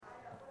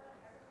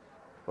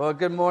Well,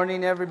 good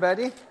morning,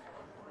 everybody.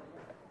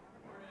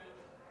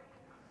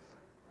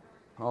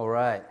 All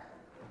right.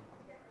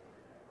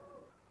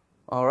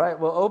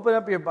 Well, open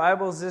up your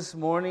Bibles this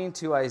morning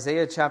to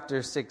Isaiah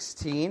chapter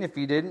 16. If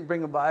you didn't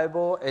bring a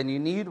Bible and you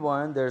need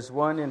one, there's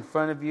one in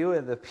front of you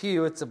in the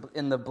pew. It's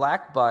in the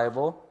black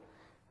Bible.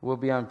 We'll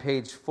be on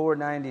page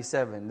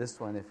 497, this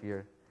one, if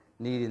you're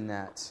needing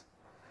that.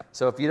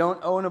 So if you don't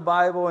own a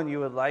Bible and you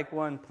would like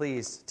one,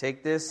 please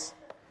take this.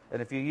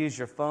 And if you use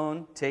your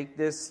phone, take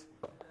this.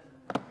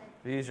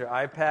 If you use your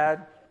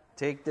iPad,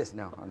 take this.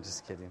 No, I'm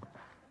just kidding.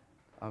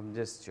 I'm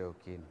just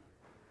joking.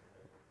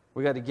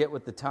 We got to get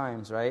with the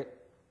times, right?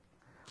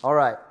 All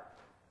right.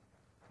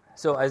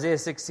 So Isaiah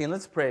 16,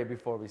 let's pray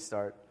before we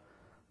start.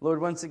 Lord,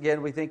 once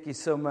again, we thank you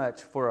so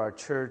much for our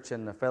church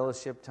and the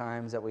fellowship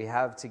times that we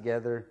have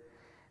together.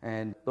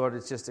 And Lord,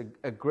 it's just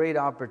a great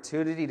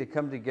opportunity to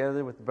come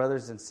together with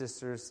brothers and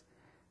sisters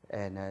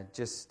and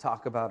just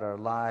talk about our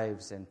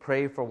lives and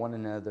pray for one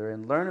another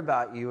and learn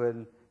about you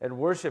and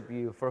worship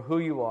you for who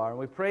you are. And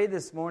we pray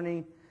this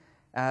morning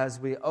as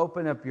we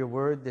open up your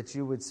word that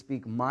you would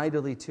speak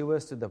mightily to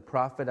us through the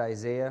prophet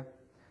Isaiah,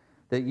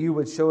 that you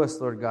would show us,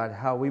 Lord God,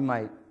 how we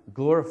might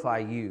glorify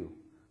you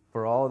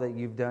for all that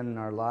you've done in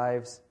our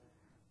lives,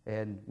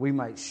 and we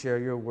might share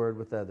your word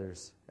with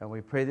others. And we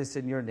pray this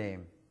in your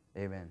name.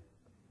 Amen.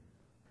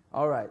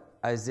 All right,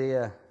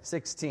 Isaiah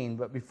 16.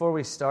 But before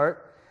we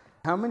start,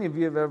 how many of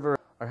you have ever,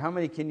 or how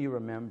many can you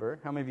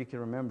remember, how many of you can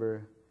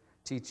remember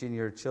teaching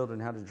your children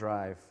how to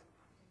drive?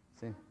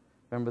 See,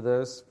 remember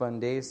those fun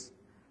days?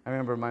 I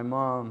remember my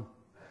mom,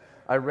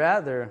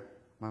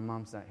 my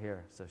mom's not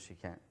here, so she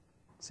can't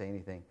say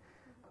anything.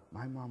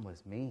 My mom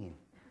was mean.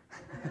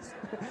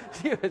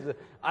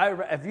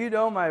 If you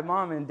know my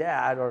mom and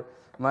dad, or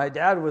my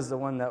dad was the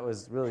one that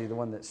was really the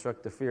one that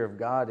struck the fear of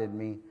God in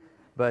me,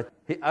 but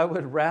I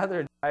would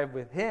rather drive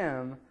with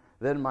him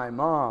than my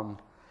mom.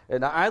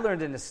 And I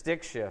learned in a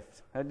stick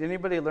shift. Did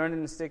anybody learn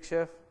in a stick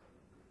shift?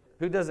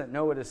 Who doesn't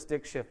know what a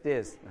stick shift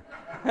is?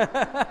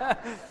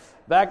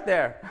 Back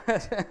there.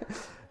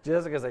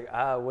 Jessica's like,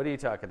 what are you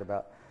talking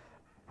about?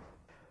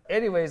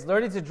 Anyways,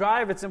 learning to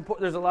drive, it's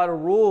important. There's a lot of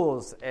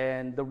rules,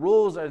 and the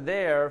rules are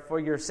there for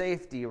your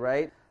safety,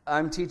 right?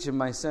 I'm teaching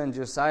my son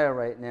Josiah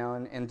right now,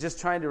 and just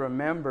trying to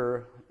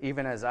remember,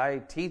 even as I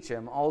teach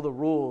him, all the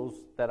rules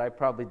that I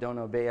probably don't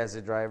obey as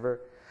a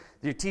driver.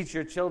 You teach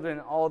your children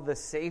all the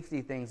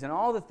safety things and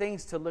all the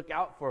things to look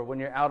out for when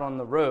you're out on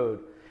the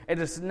road.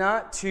 And it's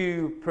not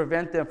to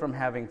prevent them from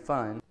having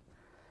fun,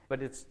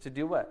 but it's to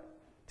do what?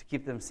 To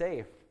keep them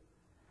safe,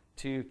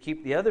 to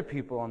keep the other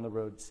people on the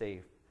road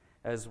safe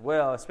as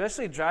well,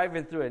 especially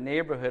driving through a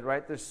neighborhood,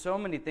 right? There's so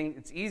many things.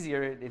 It's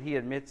easier, and he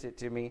admits it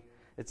to me,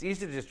 it's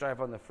easier to just drive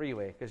on the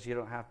freeway because you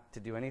don't have to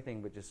do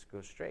anything but just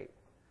go straight,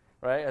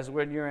 right? As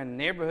when you're in a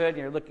neighborhood and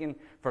you're looking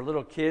for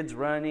little kids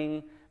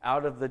running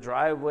out of the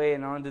driveway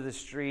and onto the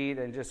street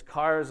and just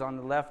cars on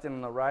the left and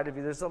on the right of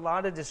you, there's a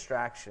lot of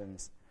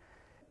distractions.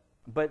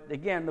 But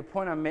again, the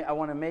point I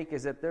want to make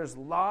is that there's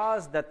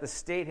laws that the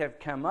state have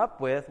come up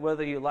with,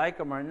 whether you like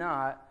them or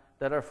not,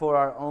 that are for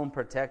our own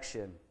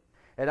protection.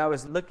 And I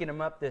was looking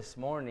them up this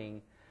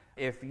morning.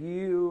 If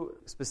you,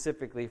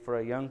 specifically for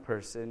a young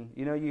person,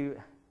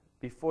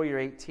 before you're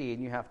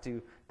 18, you have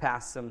to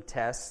pass some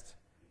tests,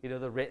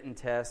 the written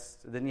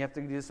test. Then you have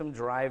to do some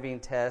driving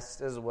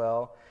tests as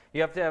well. You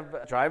have to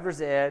have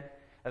driver's ed,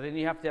 and then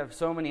you have to have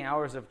so many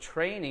hours of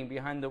training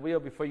behind the wheel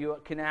before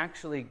you can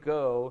actually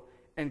go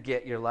and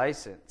get your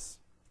license.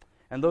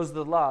 And those are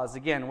the laws,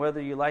 again, whether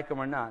you like them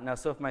or not. Now,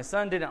 so if my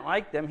son didn't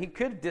like them, he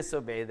could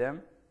disobey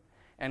them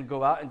and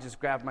go out and just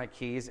grab my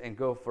keys and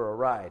go for a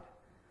ride.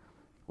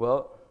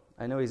 Well,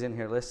 I know he's in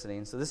here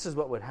listening, so this is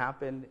what would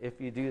happen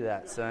if you do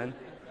that, son.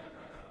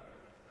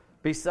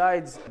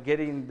 Besides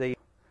getting the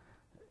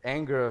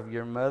anger of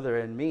your mother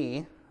and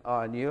me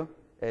on you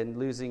and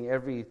losing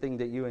everything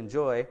that you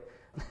enjoy,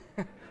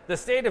 the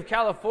state of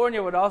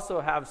California would also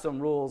have some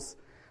rules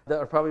that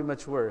are probably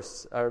much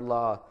worse, our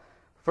law.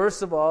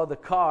 First of all, the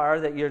car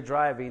that you're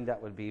driving,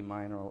 that would be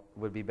mine or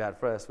would be bad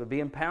for us, would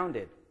be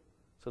impounded.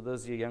 So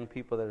those of you young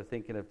people that are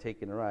thinking of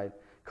taking a ride.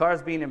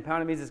 Cars being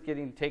impounded means it's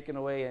getting taken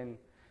away and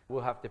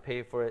we'll have to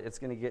pay for it. It's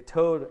going to get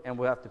towed and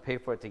we'll have to pay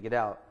for it to get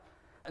out.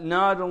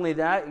 Not only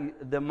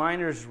that, the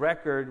minor's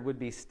record would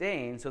be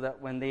stained so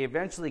that when they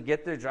eventually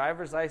get their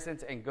driver's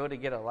license and go to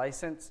get a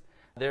license,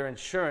 their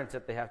insurance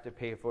that they have to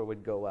pay for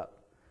would go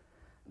up.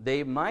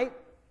 They might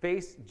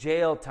face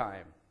jail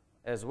time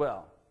as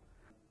well,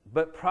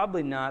 but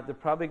probably not. They're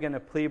probably going to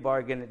plea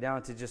bargain it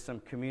down to just some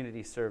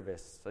community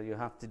service, so you'll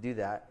have to do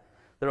that.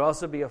 There'll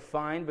also be a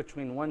fine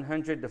between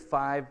 $100 to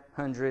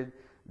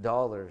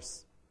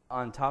 $500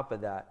 on top of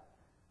that.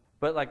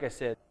 But like I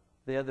said,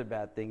 the other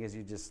bad thing is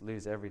you just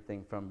lose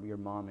everything from your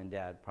mom and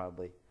dad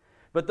probably.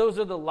 But those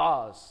are the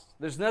laws.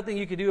 There's nothing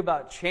you can do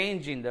about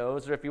changing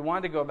those, or if you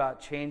want to go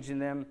about changing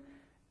them,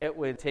 it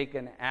would take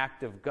an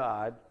act of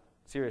God,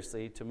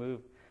 seriously, to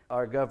move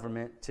our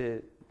government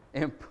to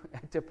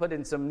put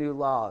in some new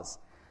laws.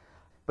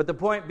 But the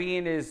point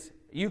being is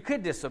You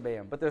could disobey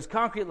him, but there's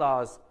concrete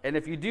laws, and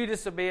if you do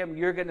disobey him,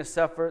 you're going to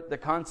suffer the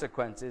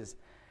consequences.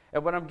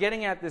 And what I'm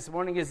getting at this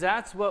morning is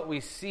that's what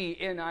we see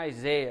in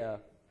Isaiah.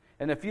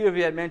 And a few of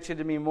you had mentioned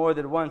to me more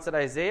than once that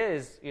Isaiah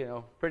is,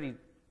 pretty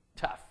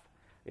tough.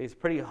 He's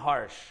pretty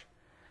harsh.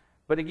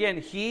 But again,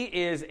 he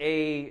is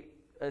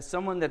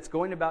someone that's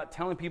going about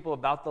telling people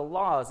about the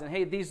laws. And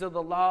hey, these are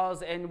the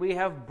laws, and we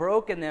have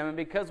broken them. And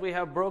because we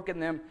have broken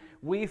them,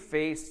 we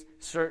face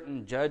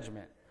certain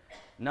judgment.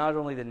 Not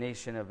only the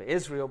nation of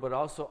Israel, but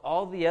also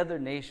all the other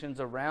nations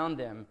around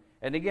them.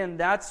 And again,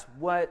 that's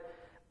what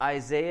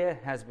Isaiah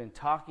has been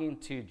talking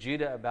to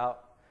Judah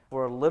about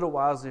for a little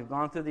while as we've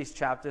gone through these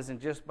chapters. And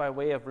just by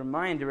way of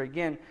reminder,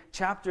 again,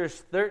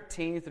 chapters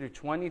 13 through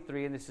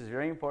 23, and this is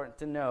very important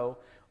to know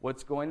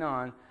what's going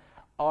on,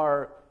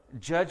 are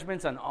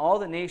judgments on all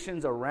the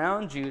nations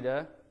around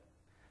Judah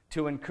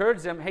to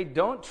encourage them, hey,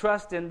 don't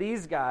trust in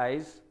these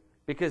guys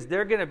because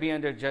they're going to be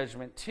under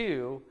judgment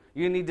too.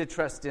 You need to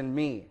trust in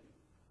me.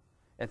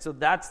 And so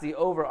that's the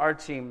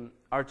overarching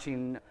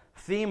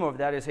theme of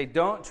that is, hey,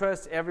 don't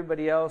trust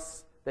everybody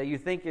else that you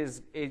think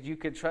is you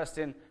could trust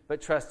in,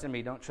 but trust in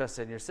me. Don't trust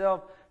in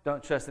yourself.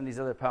 Don't trust in these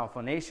other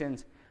powerful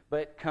nations,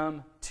 but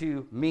come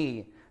to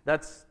me.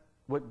 That's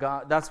what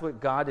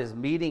God is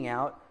meting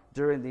out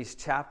during these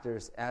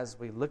chapters as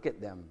we look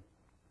at them.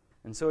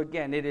 And so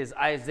again, it is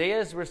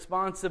Isaiah's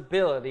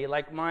responsibility,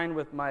 like mine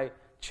with my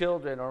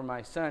children or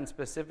my son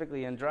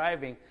specifically in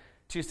driving,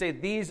 to say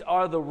these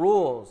are the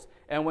rules.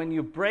 And when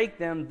you break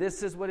them,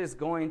 this is what is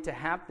going to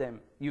happen.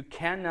 You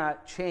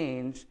cannot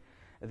change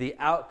the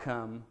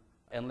outcome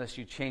unless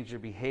you change your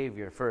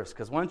behavior first.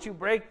 Because once you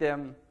break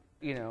them,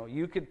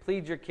 you could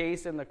plead your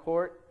case in the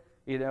court,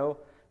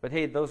 but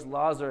hey, those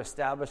laws are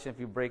established. If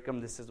you break them,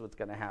 this is what's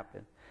going to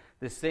happen.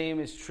 The same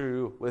is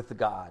true with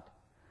God.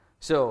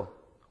 So,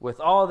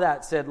 with all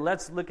that said,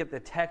 let's look at the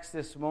text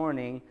this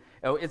morning.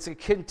 It's a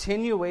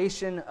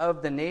continuation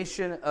of the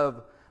nation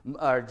of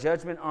our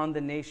judgment on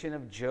the nation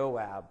of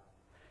Joab.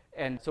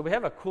 And so we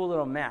have a cool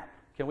little map.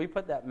 Can we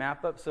put that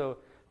map up? So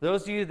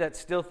those of you that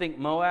still think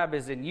Moab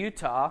is in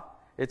Utah,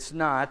 it's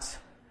not.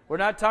 We're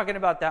not talking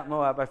about that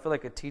Moab. I feel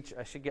like a teacher.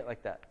 I should get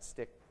like that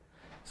stick.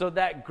 So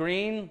that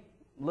green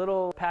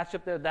little patch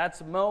up there,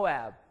 that's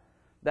Moab.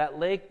 That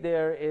lake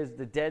there is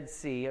the Dead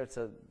Sea. It's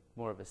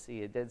more of a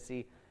sea, a Dead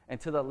Sea. And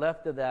to the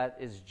left of that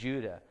is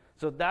Judah.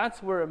 So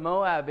that's where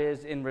Moab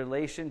is in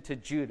relation to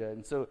Judah.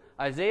 And so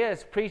Isaiah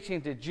is preaching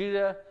to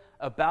Judah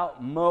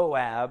about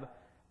Moab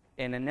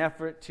in an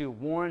effort to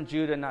warn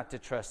Judah not to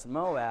trust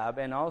Moab,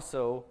 and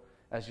also,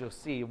 as you'll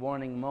see,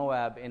 warning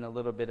Moab in a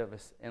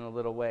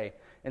little way.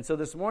 And so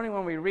this morning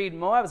when we read,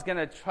 Moab's going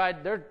to try.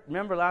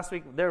 Remember last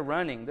week, they're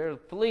running, they're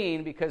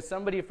fleeing because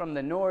somebody from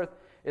the north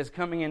is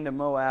coming into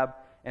Moab,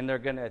 and they're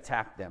going to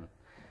attack them.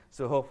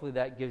 So hopefully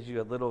that gives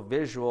you a little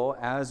visual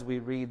as we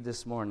read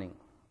this morning.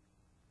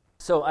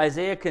 So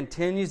Isaiah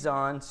continues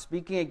on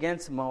speaking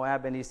against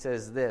Moab, and he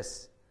says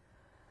this: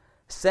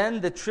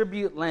 "Send the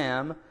tribute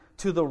lamb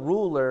to the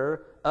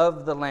ruler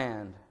of the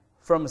land,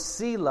 from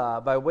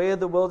Selah by way of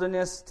the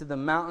wilderness to the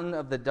mountain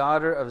of the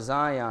daughter of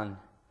Zion.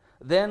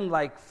 Then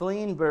like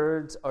fleeing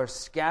birds or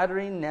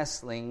scattering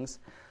nestlings,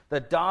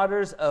 the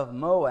daughters of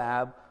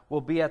Moab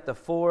will be at the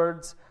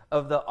fords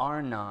of the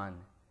Arnon.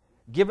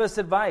 Give us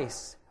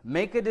advice,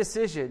 make a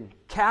decision,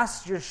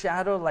 cast your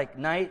shadow like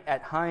night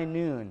at high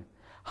noon.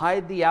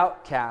 Hide the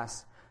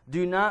outcasts,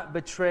 do not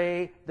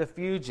betray the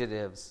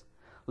fugitives.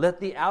 Let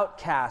the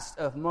outcast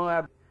of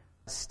Moab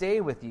stay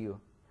with you.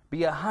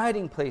 Be a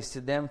hiding place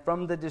to them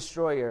from the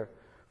destroyer.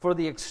 For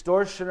the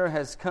extortioner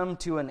has come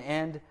to an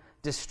end.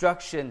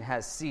 Destruction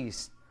has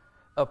ceased.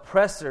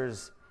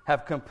 Oppressors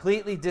have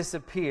completely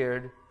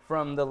disappeared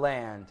from the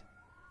land."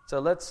 So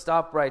let's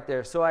stop right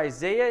there. So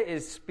Isaiah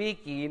is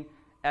speaking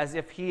as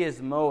if he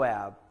is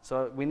Moab.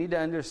 So we need to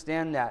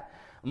understand that.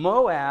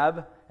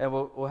 Moab, and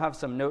we'll have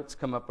some notes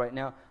come up right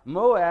now.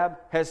 Moab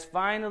has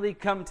finally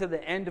come to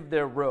the end of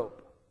their rope.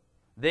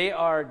 They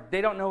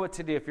don't know what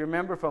to do. If you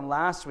remember from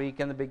last week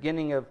in the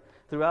beginning of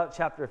throughout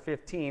chapter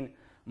 15,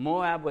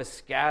 Moab was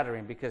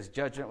scattering because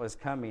judgment was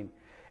coming.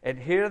 And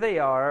here they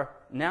are.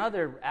 Now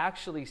they're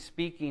actually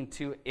speaking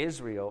to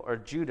Israel or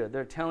Judah.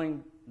 They're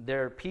telling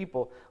their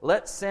people,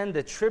 let's send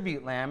the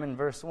tribute lamb in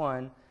verse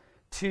 1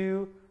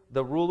 to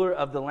the ruler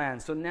of the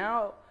land. So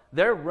now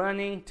they're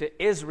running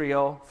to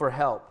Israel for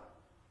help.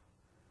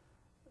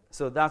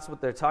 So that's what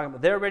they're talking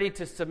about. They're ready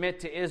to submit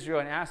to Israel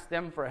and ask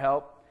them for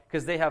help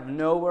because they have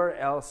nowhere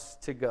else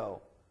to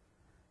go.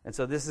 And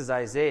so this is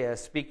Isaiah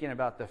speaking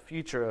about the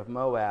future of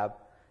Moab.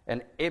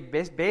 And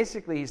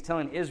basically he's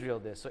telling Israel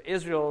this. So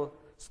Israel,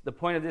 the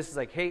point of this is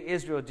like, hey,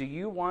 Israel, do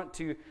you want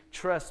to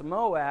trust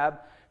Moab,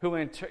 who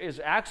is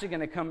actually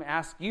going to come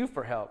ask you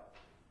for help?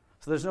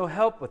 So there's no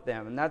help with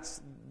them. And that's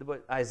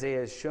what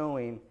Isaiah is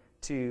showing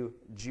to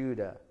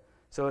Judah.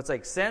 So it's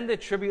like, send the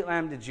tribute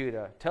lamb to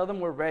Judah. Tell them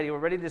we're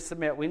ready to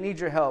submit. We need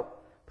your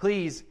help.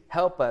 Please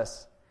help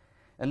us.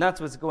 And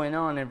that's what's going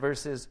on in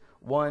verses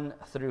 1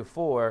 through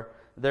 4.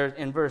 There,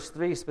 in verse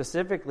 3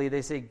 specifically,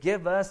 they say,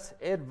 give us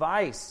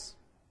advice.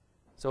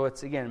 So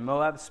it's, again,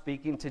 Moab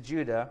speaking to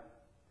Judah.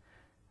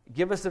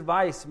 Give us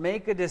advice.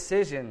 Make a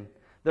decision.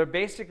 They're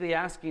basically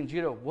asking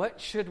Judah, what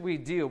should we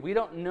do? We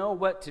don't know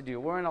what to do.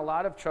 We're in a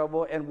lot of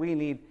trouble and we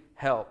need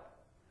help.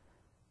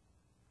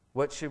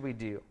 What should we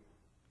do?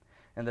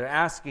 And they're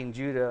asking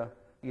Judah,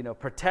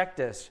 protect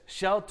us,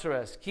 shelter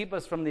us, keep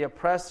us from the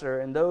oppressor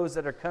and those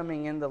that are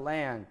coming in the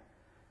land.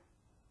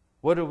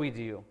 What do we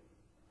do?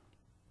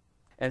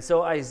 And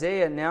so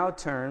Isaiah now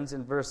turns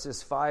in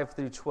verses 5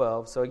 through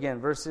 12. So again,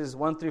 verses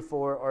 1 through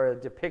 4 are a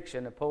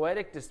depiction, a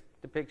poetic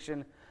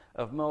depiction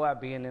of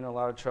Moab being in a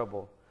lot of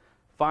trouble.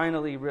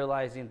 Finally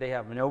realizing they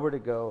have nowhere to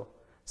go,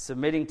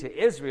 submitting to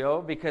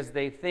Israel because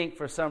they think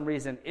for some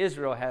reason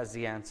Israel has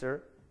the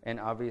answer. And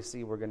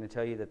obviously we're going to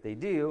tell you that they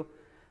do.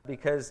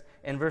 Because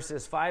in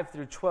verses 5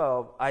 through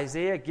 12,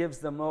 Isaiah gives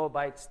the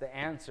Moabites the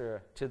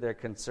answer to their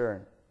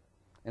concern.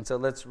 And so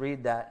let's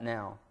read that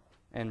now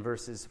in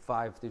verses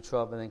 5 through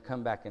 12 and then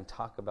come back and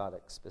talk about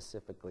it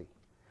specifically.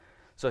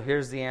 So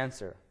here's the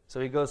answer.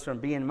 So he goes from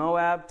being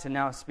Moab to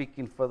now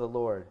speaking for the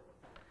Lord.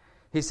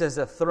 He says,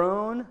 a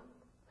throne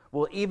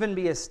will even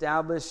be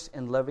established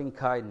in loving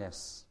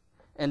kindness,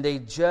 and a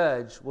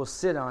judge will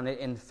sit on it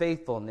in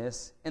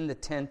faithfulness in the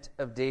tent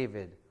of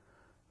David.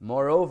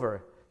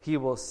 Moreover, he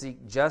will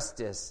seek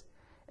justice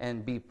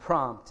and be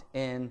prompt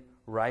in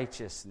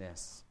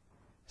righteousness.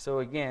 So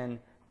again,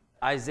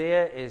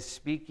 Isaiah is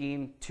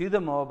speaking to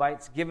the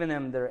Moabites, giving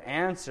them their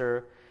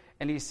answer,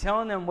 and he's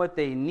telling them what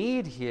they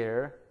need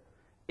here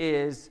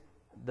is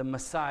the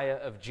Messiah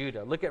of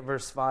Judah. Look at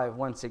verse 5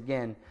 once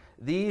again.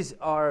 These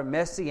are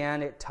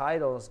messianic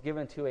titles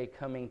given to a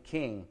coming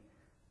king.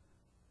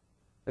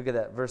 Look at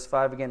that, verse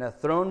 5 again. A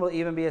throne will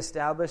even be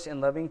established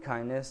in loving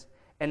kindness,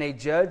 and a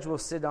judge will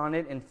sit on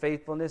it in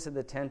faithfulness in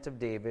the tent of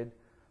David.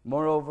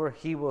 Moreover,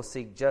 he will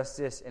seek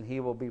justice, and he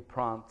will be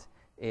prompt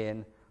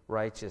in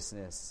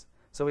righteousness.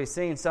 So he's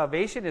saying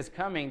salvation is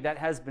coming that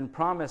has been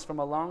promised from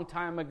a long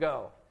time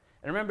ago.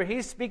 And remember,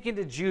 he's speaking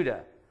to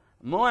Judah.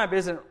 Moab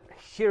isn't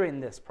hearing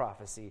this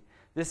prophecy.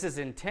 This is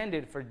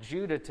intended for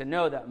Judah to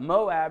know that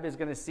Moab is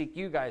going to seek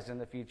you guys in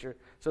the future.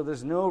 So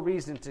there's no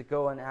reason to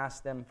go and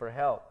ask them for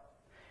help.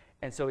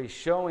 And so he's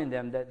showing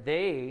them that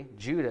they,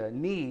 Judah,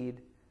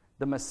 need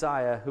the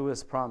Messiah who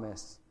is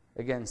promised.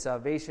 Again,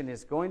 salvation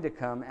is going to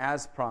come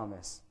as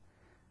promised.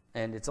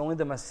 And it's only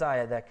the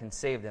Messiah that can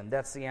save them.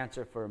 That's the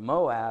answer for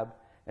Moab,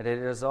 and it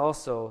is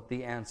also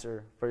the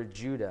answer for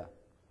Judah.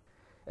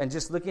 And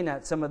just looking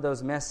at some of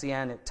those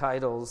messianic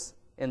titles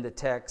in the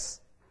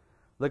text,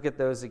 look at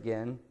those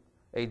again.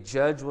 A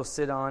judge will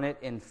sit on it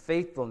in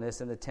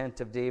faithfulness in the tent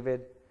of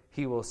David.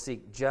 He will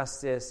seek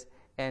justice,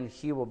 and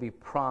he will be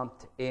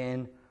prompt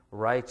in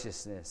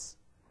righteousness.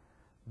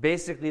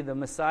 Basically, the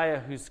Messiah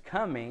who's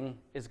coming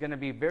is going to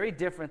be very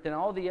different than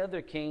all the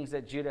other kings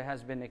that Judah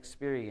has been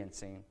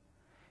experiencing.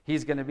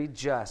 He's going to be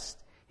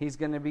just. He's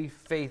going to be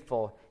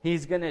faithful.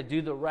 He's going to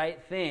do the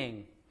right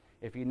thing.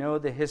 If you know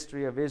the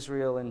history of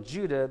Israel and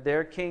Judah,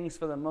 their kings,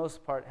 for the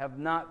most part, have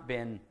not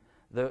been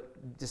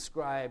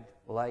described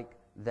like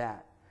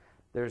that.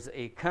 There's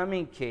a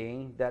coming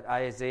king that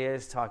Isaiah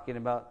is talking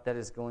about that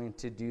is going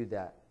to do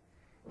that.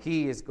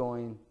 He is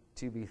going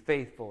to be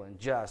faithful and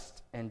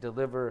just and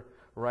deliver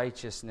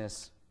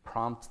righteousness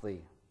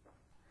promptly.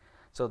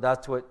 So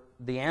that's what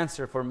the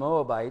answer for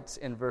Moabites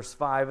in verse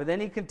 5. And then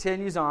he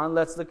continues on.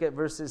 Let's look at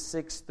verses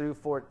 6 through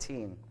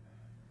 14.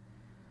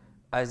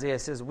 Isaiah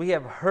says, we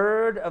have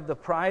heard of the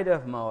pride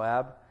of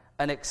Moab,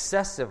 an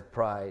excessive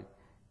pride,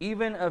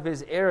 even of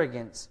his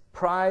arrogance,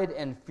 pride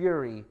and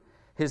fury.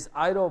 His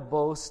idle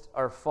boasts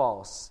are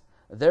false.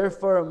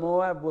 Therefore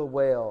Moab will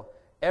wail.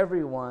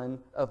 Everyone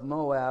of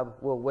Moab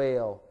will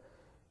wail.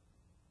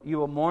 You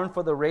will mourn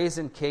for the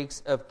raisin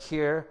cakes of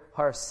Kir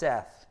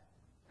Hareseth,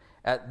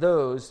 at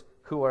those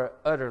who are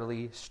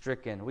utterly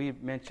stricken. We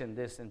mentioned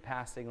this in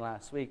passing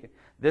last week.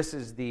 This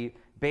is the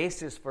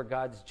basis for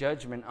God's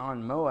judgment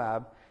on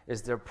Moab,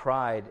 is their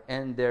pride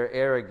and their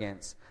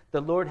arrogance.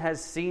 The Lord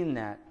has seen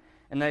that.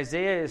 And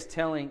Isaiah is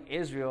telling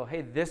Israel,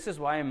 hey, this is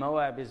why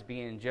Moab is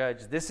being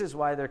judged. This is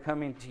why they're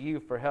coming to you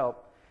for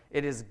help.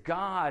 It is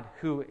God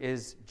who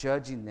is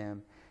judging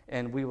them.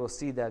 And we will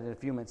see that in a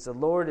few minutes. The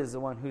Lord is the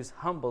one who's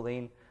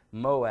humbling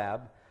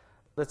Moab.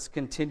 Let's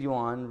continue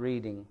on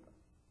reading.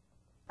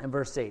 In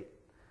verse 8.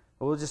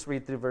 We'll just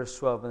read through verse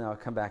 12 and then I'll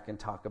come back and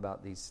talk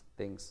about these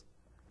things.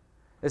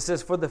 It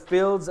says, for the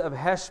fields of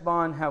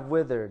Heshbon have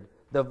withered,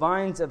 the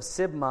vines of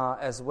Sibmah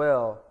as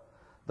well.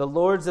 The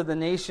lords of the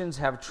nations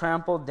have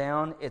trampled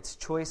down its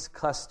choice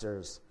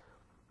clusters,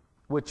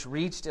 which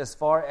reached as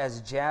far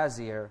as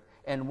Jazer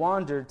and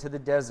wandered to the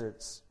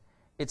deserts.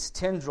 Its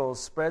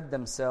tendrils spread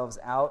themselves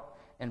out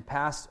and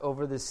passed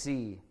over the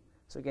sea.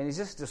 So again, he's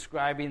just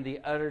describing the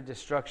utter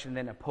destruction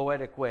in a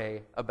poetic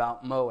way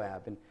about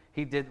Moab. And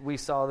we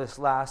saw this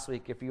last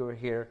week if you were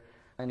here.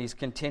 And he's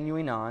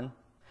continuing on.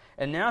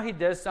 And now he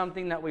does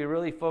something that we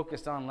really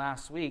focused on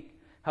last week.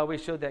 How we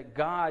showed that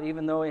God,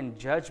 even though in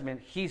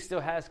judgment, he still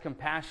has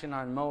compassion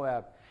on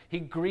Moab. He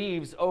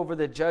grieves over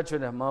the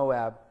judgment of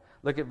Moab.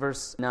 Look at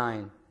verse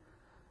 9.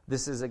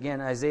 This is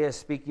again Isaiah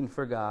speaking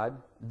for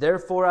God.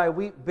 Therefore I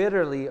weep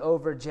bitterly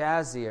over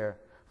Jazer,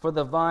 for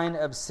the vine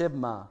of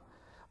Sibmah.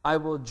 I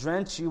will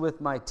drench you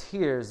with my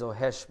tears, O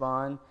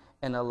Heshbon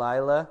and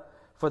Elilah,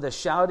 for the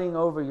shouting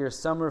over your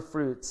summer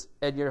fruits,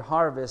 and your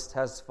harvest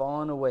has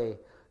fallen away.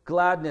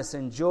 Gladness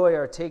and joy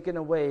are taken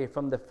away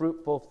from the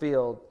fruitful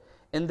field.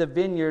 In the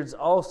vineyards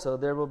also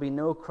there will be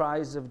no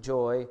cries of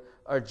joy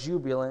or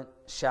jubilant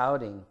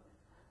shouting.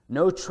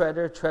 No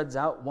treader treads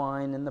out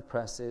wine in the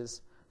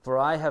presses, for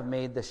I have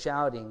made the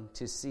shouting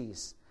to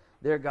cease.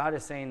 There God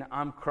is saying,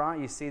 I'm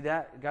crying. You see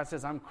that? God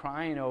says, I'm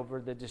crying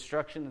over the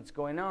destruction that's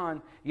going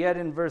on. Yet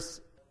in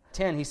verse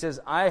 10, he says,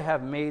 I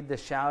have made the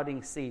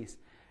shouting cease.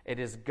 It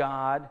is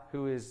God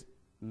who is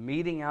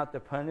meting out the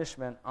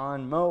punishment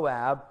on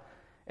Moab,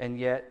 and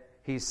yet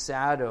he's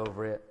sad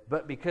over it.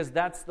 But because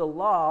that's the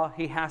law,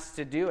 he has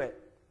to do it.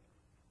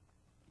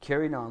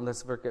 Carrying on,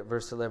 let's look at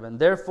verse 11.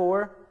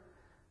 Therefore,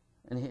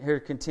 and here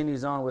it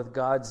continues on with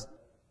God's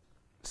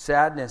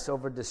sadness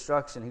over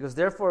destruction. He goes,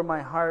 therefore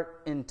my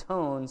heart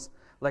intones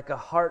like a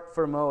heart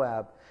for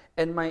Moab,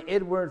 and my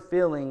inward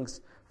feelings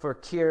for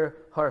Kir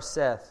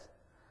Hareseth.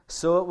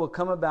 So it will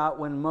come about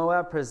when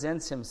Moab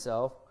presents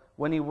himself,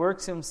 when he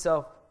wears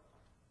himself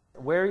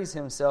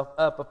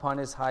up upon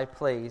his high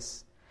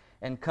place,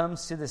 and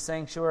comes to the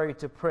sanctuary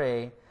to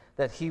pray,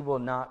 that he will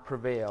not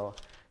prevail.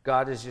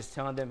 God is just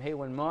telling them, hey,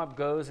 when Moab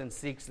goes and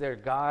seeks their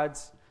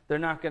gods, they're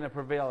not going to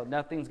prevail.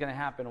 Nothing's going to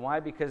happen. Why?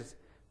 Because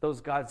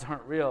those gods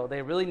aren't real.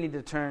 They really need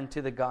to turn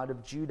to the God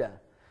of Judah.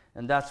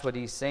 And that's what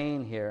he's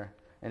saying here.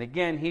 And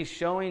again, he's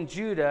showing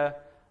Judah,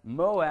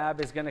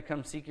 Moab is going to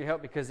come seek your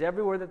help, because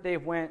everywhere that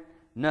they've went,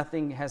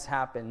 nothing has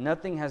happened.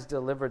 Nothing has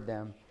delivered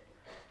them.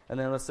 And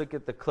then let's look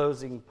at the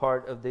closing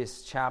part of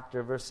this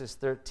chapter, verses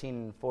 13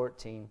 and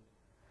 14.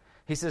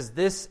 He says,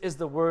 this is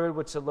the word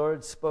which the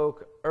Lord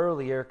spoke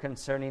earlier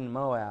concerning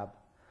Moab.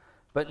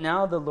 But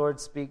now the Lord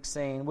speaks,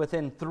 saying,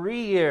 within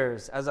 3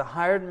 years, as a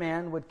hired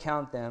man would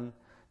count them,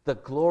 the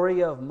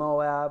glory of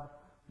Moab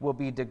will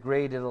be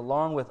degraded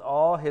along with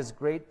all his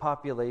great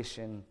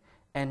population,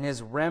 and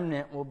his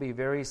remnant will be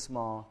very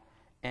small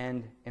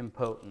and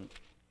impotent.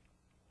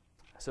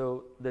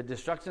 So the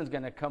destruction is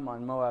going to come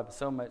on Moab,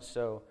 so much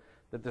so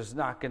that there's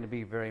not going to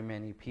be very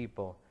many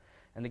people.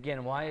 And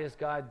again, why is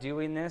God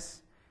doing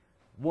this?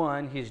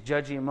 One, he's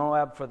judging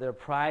Moab for their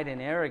pride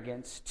and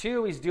arrogance.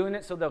 Two, he's doing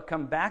it so they'll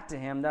come back to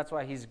him. That's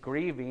why he's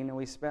grieving, and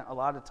we spent a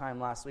lot of time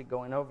last week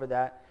going over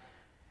that.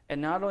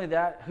 And not only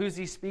that, who's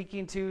he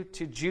speaking to?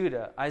 To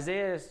Judah.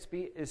 Isaiah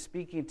is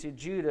speaking to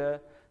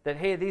Judah that,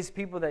 hey, these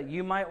people that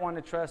you might want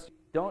to trust,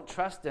 don't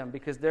trust them,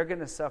 because they're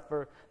going to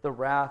suffer the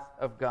wrath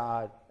of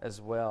God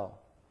as well.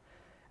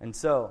 And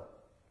so,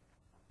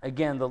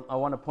 again, I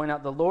want to point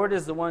out, the Lord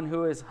is the one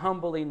who is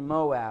humbling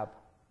Moab.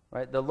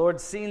 Right? The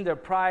Lord's seen their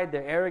pride,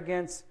 their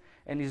arrogance,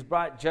 and he's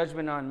brought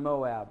judgment on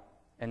Moab.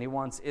 And he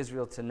wants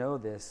Israel to know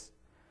this.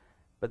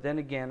 But then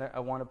again, I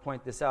want to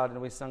point this out,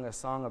 and we sung a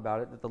song about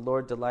it, that the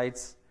Lord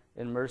delights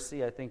in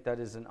mercy. I think that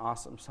is an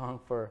awesome song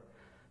for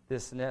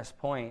this next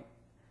point,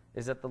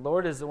 is that the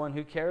Lord is the one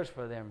who cares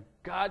for them.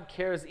 God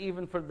cares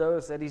even for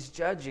those that he's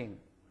judging.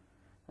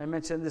 I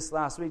mentioned this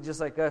last week, just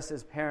like us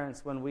as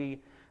parents, when we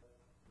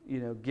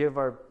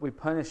we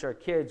punish our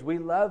kids, we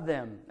love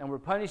them, and we're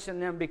punishing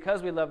them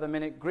because we love them,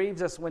 and it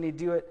grieves us when we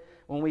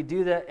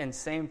do that, and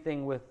same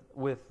thing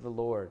with the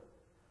Lord.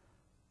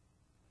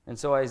 And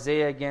so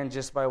Isaiah, again,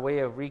 just by way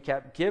of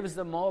recap, gives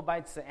the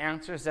Moabites the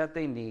answers that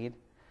they need.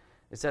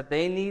 It's that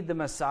they need the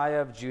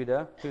Messiah of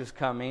Judah who's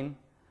coming,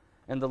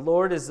 and the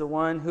Lord is the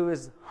one who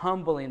is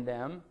humbling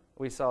them.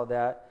 We saw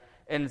that.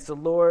 And it's the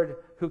Lord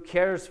who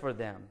cares for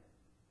them.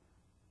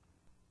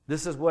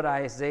 This is what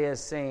Isaiah is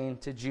saying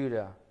to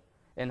Judah,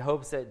 in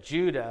hopes that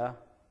Judah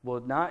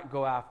will not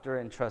go after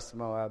and trust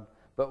Moab,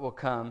 but will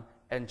come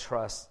and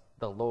trust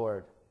the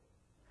Lord.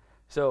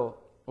 So,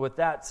 with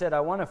that said, I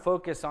want to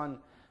focus on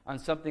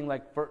something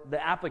like for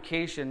the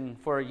application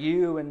for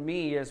you and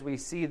me as we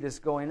see this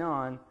going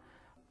on.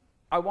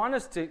 I want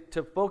us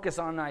to focus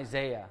on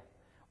Isaiah.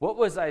 What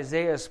was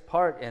Isaiah's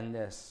part in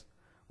this?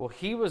 Well,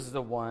 he was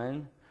the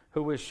one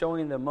who was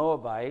showing the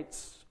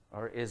Moabites,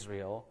 or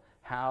Israel,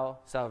 how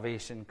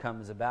salvation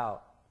comes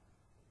about.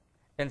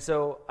 And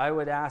so I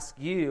would ask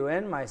you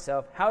and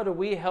myself, how do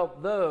we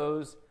help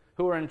those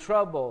who are in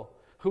trouble,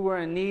 who are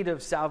in need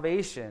of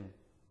salvation?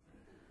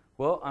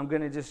 Well, I'm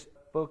going to just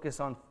focus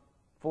on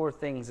 4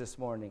 things this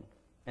morning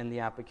in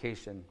the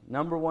application.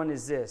 Number 1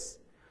 is this.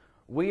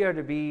 We are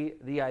to be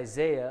the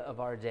Isaiah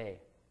of our day.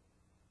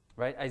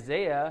 Right?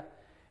 Isaiah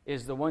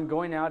is the one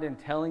going out and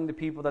telling the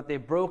people that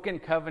they've broken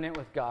covenant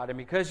with God. And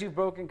because you've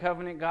broken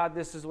covenant, God,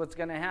 this is what's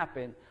going to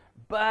happen.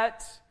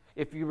 But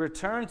if you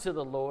return to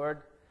the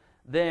Lord,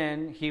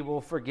 then he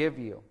will forgive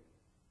you.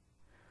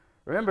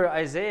 Remember,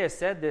 Isaiah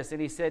said this, and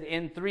he said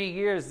in 3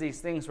 years these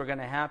things were going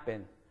to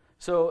happen.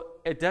 So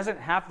it doesn't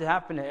have to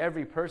happen to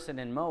every person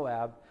in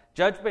Moab.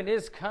 Judgment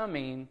is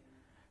coming,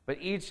 but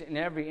each and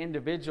every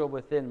individual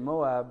within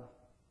Moab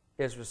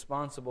is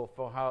responsible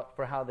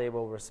for how they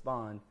will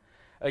respond.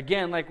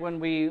 Again, like when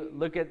we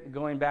look at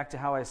going back to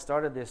how I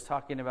started this,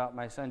 talking about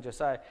my son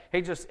Josiah.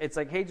 It's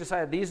like, hey,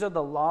 Josiah, these are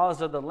the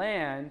laws of the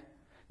land.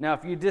 Now,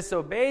 if you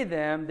disobey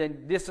them,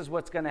 then this is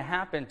what's going to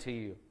happen to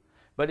you.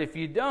 But if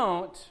you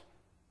don't,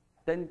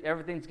 then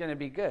everything's going to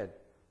be good.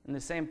 And the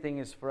same thing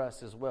is for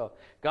us as well.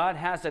 God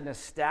has an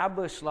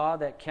established law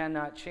that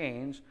cannot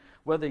change.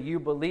 Whether you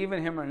believe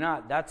in him or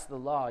not, that's the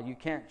law. You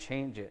can't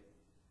change it.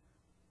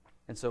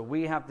 And so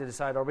we have to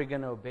decide, are we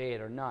going to obey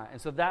it or not? And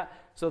so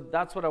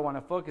that's what I want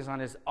to focus on,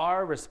 is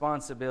our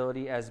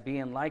responsibility as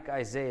being like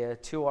Isaiah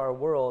to our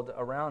world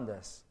around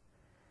us.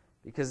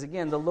 Because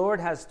again, the Lord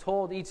has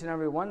told each and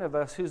every one of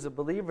us who's a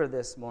believer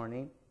this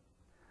morning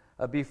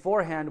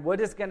beforehand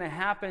what is going to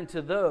happen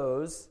to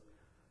those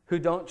who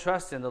don't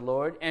trust in the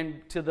Lord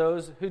and to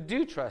those who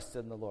do trust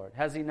in the Lord.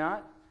 Has he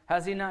not?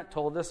 Has he not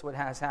told us what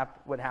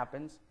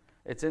happens?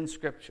 It's in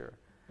Scripture.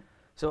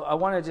 So I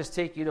want to just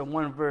take you to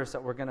one verse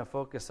that we're going to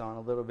focus on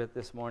a little bit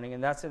this morning,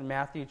 and that's in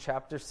Matthew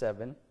chapter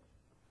 7.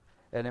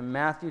 And in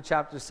Matthew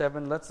chapter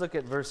 7, let's look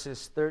at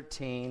verses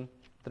 13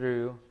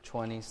 through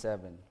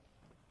 27.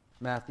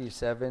 Matthew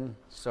 7,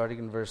 starting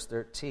in verse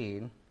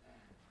 13.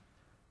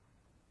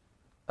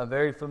 A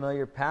very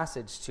familiar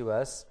passage to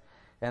us,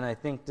 and I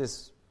think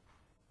this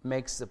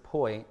makes the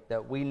point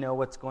that we know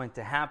what's going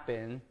to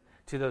happen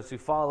to those who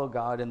follow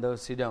God and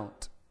those who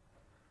don't.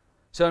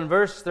 So in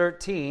verse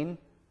 13,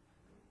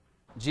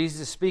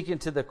 Jesus, speaking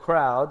to the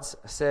crowds,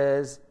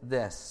 says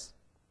this: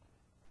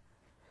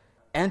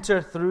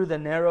 "Enter through the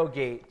narrow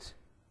gate,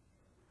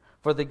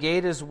 for the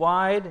gate is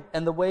wide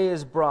and the way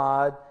is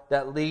broad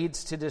that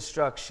leads to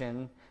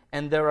destruction,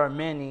 and there are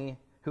many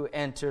who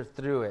enter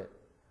through it.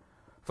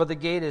 For the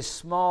gate is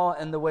small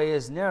and the way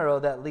is narrow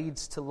that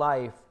leads to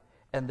life,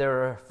 and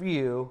there are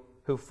few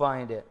who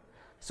find it."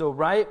 So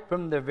right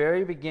from the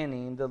very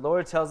beginning, the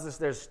Lord tells us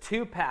there's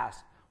two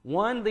paths.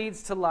 One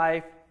leads to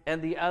life,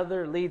 and the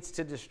other leads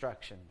to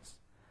destructions.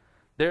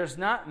 There's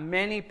not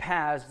many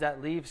paths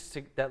that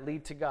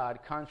lead to God,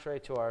 contrary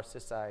to our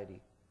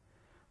society.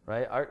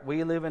 Right?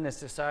 We live in a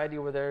society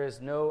where there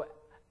is no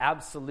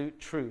absolute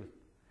truth,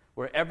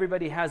 where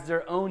everybody has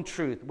their own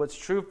truth. What's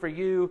true for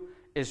you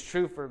is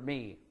true for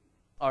me.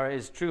 Or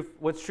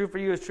what's true for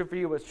you is true for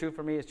you, what's true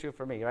for me is true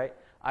for me, right?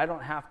 I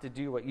don't have to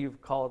do what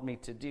you've called me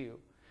to do.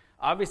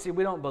 Obviously,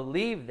 we don't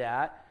believe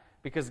that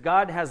because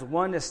God has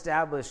one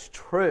established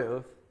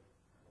truth.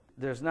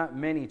 There's not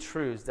many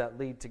truths that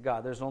lead to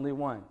God. There's only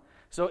one.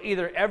 So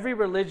either every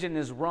religion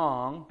is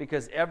wrong,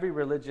 because every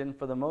religion,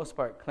 for the most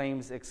part,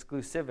 claims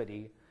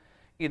exclusivity.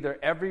 Either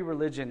every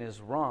religion is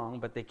wrong,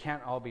 but they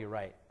can't all be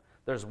right.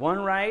 There's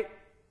one right.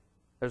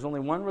 There's only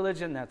one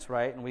religion that's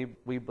right, and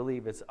we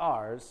believe it's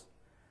ours.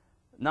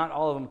 Not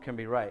all of them can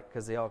be right,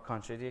 because they all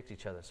contradict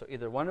each other. So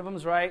either one of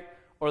them's right,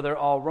 or they're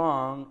all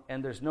wrong,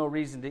 and there's no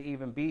reason to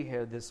even be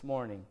here this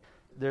morning.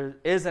 There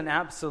is an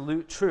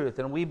absolute truth,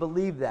 and we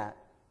believe that.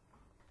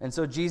 And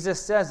so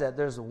Jesus says that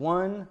there's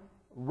one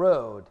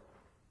road,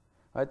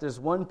 right? There's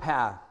one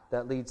path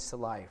that leads to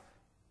life.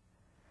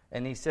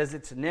 And he says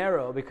it's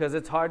narrow because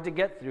it's hard to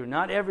get through.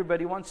 Not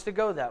everybody wants to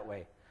go that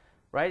way,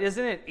 right?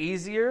 Isn't it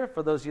easier,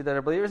 for those of you that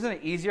are believers, isn't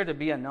it easier to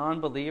be a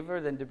non-believer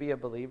than to be a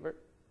believer?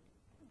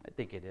 I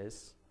think it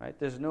is, right?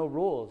 There's no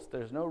rules.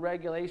 There's no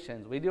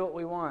regulations. We do what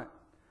we want.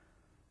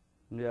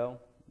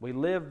 We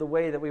live the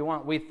way that we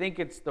want. We think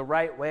it's the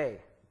right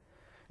way.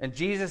 And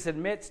Jesus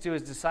admits to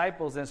his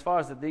disciples, as far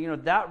as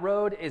that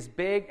road is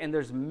big, and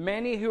there's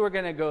many who are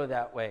going to go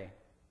that way.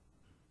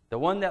 The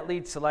one that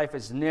leads to life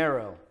is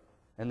narrow,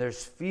 and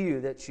there's few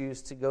that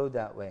choose to go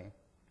that way.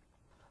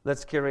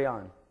 Let's carry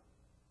on.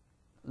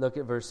 Look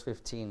at verse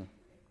 15.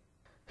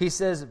 He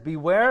says,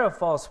 "Beware of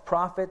false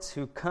prophets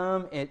who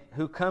come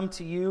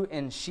to you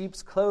in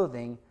sheep's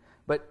clothing,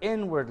 but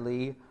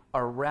inwardly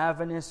are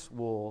ravenous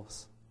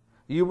wolves.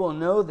 You will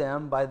know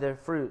them by their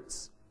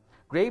fruits.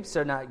 Grapes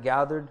are not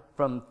gathered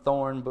from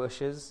thorn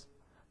bushes,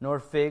 nor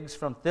figs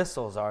from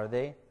thistles, are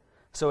they?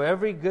 So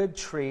every good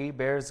tree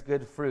bears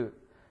good fruit,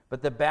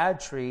 but the bad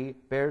tree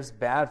bears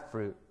bad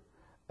fruit.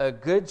 A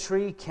good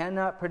tree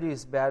cannot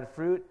produce bad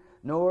fruit,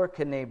 nor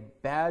can a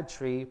bad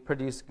tree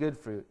produce good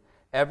fruit.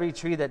 Every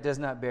tree that does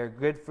not bear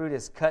good fruit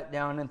is cut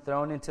down and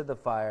thrown into the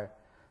fire.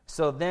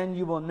 So then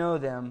you will know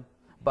them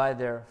by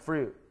their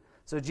fruit."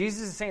 So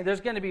Jesus is saying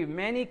there's going to be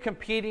many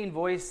competing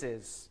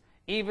voices,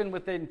 even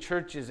within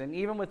churches and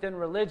even within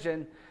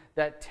religion,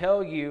 that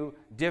tell you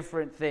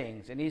different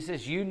things. And he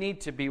says you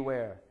need to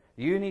beware.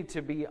 You need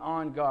to be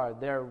on guard.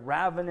 They're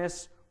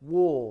ravenous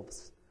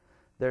wolves.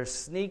 They're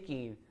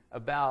sneaking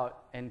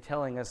about and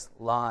telling us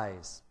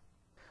lies.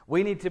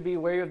 We need to be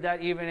aware of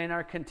that even in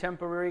our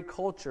contemporary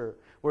culture,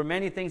 where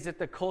many things that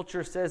the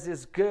culture says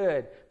is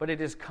good, but it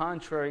is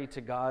contrary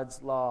to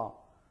God's law.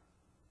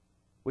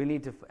 We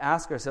need to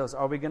ask ourselves,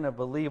 are we going to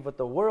believe what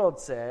the world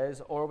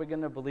says, or are we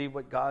going to believe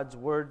what God's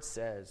word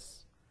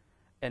says?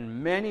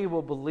 And many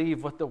will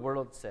believe what the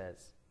world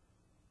says.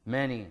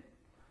 Many.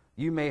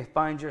 You may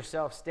find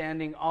yourself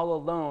standing all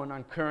alone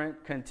on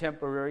current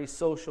contemporary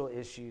social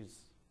issues.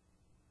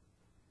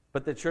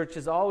 But the church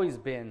has always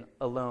been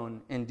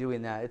alone in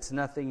doing that. It's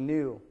nothing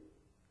new.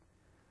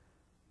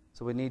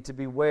 So we need to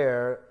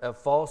beware of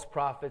false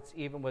prophets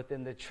even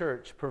within the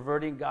church,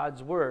 perverting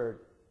God's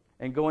word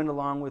and going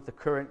along with the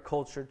current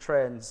culture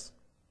trends.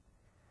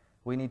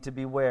 We need to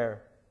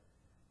beware.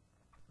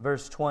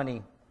 Verse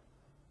 20,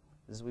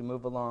 as we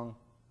move along.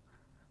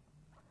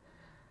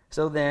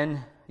 So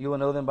then, you will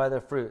know them by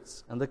their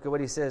fruits. And look at what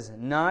he says.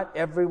 Not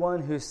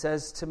everyone who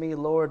says to me,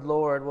 Lord,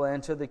 Lord, will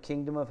enter the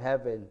kingdom of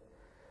heaven,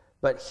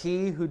 but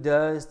he who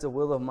does the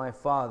will of my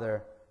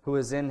Father who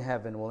is in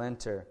heaven will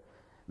enter.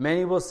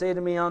 Many will say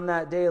to me on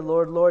that day,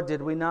 Lord, Lord,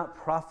 did we not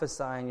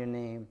prophesy in your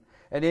name?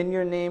 And in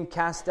your name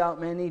cast out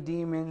many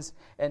demons,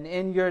 and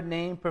in your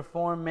name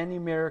perform many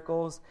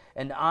miracles?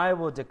 And I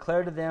will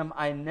declare to them,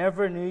 I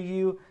never knew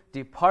you.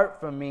 Depart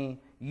from me,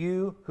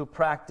 you who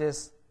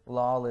practice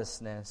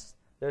lawlessness.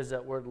 There's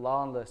that word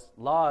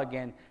law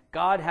again.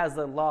 God has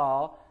a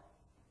law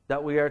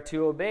that we are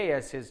to obey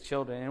as his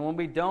children. And when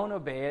we don't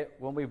obey it,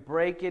 when we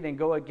break it and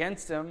go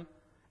against him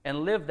and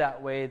live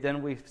that way,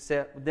 then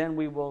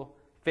we will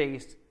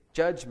face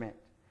judgment.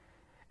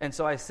 And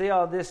so I say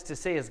all this to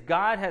say is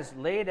God has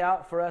laid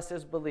out for us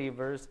as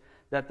believers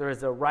that there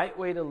is a right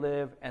way to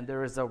live and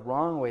there is a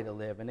wrong way to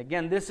live. And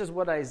again, this is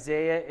what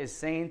Isaiah is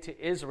saying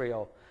to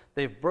Israel.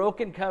 They've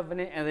broken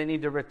covenant and they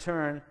need to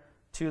return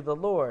to the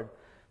Lord.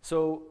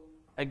 So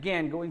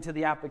again, going to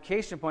the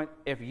application point,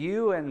 if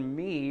you and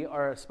me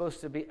are supposed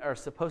to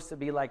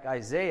be like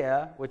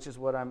Isaiah, which is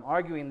what I'm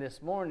arguing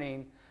this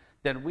morning,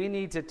 then we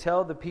need to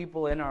tell the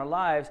people in our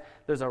lives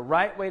there's a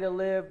right way to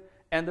live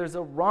and there's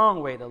a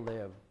wrong way to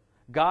live.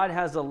 God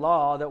has a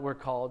law that we're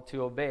called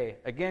to obey.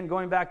 Again,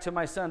 going back to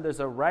my son,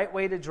 there's a right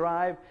way to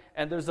drive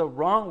and there's a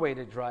wrong way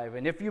to drive.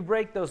 And if you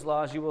break those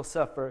laws, you will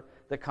suffer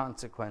the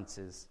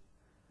consequences.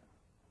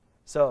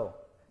 So,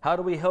 how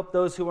do we help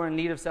those who are in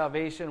need of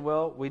salvation?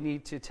 Well, we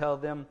need to tell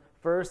them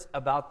first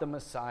about the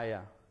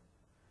Messiah.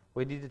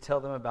 We need to tell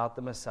them about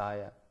the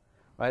Messiah.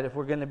 Right? If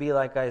we're going to be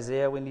like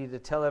Isaiah, we need to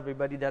tell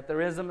everybody that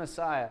there is a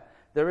Messiah.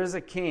 There is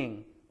a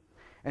king.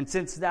 And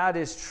since that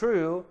is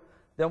true,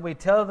 then we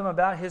tell them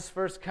about his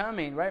first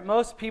coming. Right?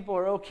 Most people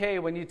are okay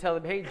when you tell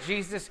them, hey,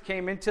 Jesus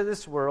came into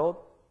this world.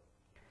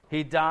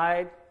 He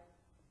died.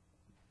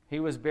 He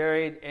was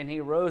buried and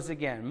he rose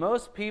again.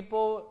 Most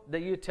people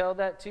that you tell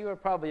that to are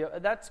probably,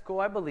 that's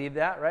cool, I believe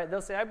that, right?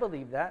 They'll say, I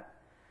believe that.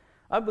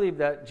 I believe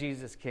that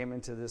Jesus came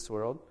into this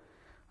world.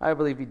 I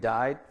believe he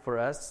died for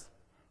us.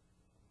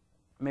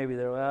 Maybe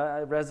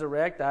they'll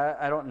resurrect,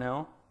 I don't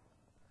know.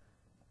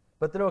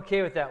 But they're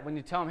okay with that. When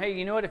you tell them, hey,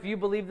 you know what, if you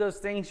believe those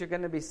things, you're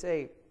going to be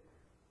saved.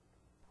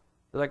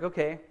 They're like,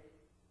 okay,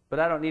 but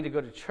I don't need to go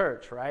to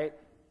church, right?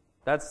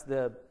 That's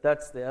the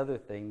other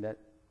thing that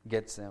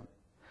gets them.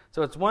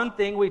 So it's one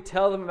thing we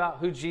tell them about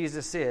who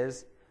Jesus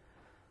is.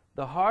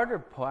 The harder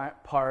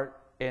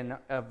part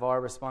of our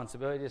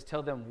responsibility is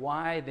tell them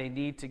why they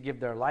need to give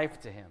their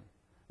life to him.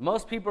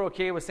 Most people are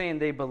okay with saying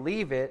they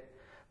believe it,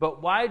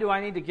 but why do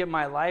I need to give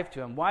my life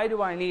to him? Why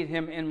do I need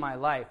him in my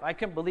life? I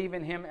can believe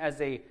in him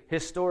as a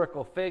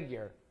historical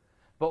figure,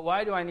 but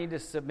why do I need to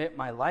submit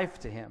my life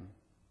to him?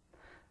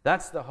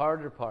 That's the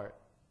harder part,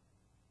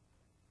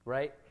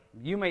 right?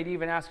 You might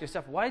even ask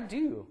yourself, why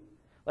do?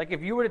 Like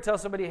if you were to tell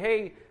somebody,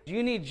 hey, do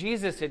you need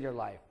Jesus in your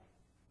life?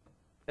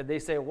 And they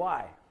say,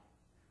 why?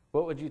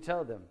 What would you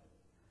tell them?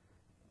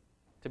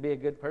 To be a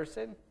good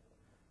person?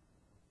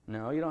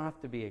 No, you don't have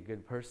to be a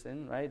good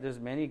person, right? There's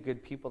many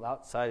good people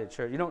outside of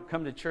church. You don't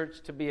come to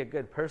church to be a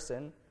good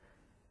person.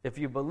 If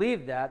you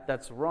believe that,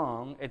 that's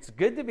wrong. It's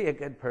good to be a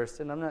good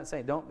person. I'm not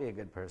saying don't be a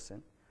good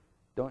person.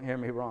 Don't hear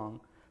me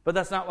wrong. But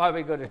that's not why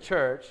we go to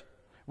church.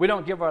 We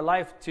don't give our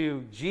life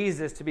to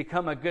Jesus to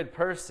become a good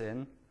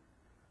person,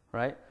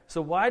 right?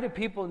 So why do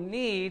people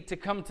need to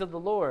come to the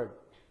Lord?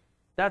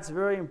 That's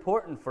very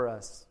important for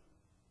us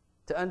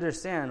to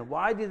understand.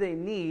 Why do they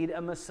need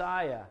a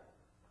Messiah?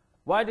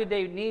 Why do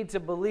they need to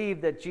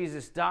believe that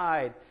Jesus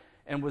died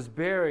and was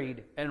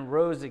buried and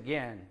rose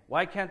again?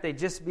 Why can't they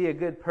just be a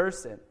good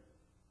person?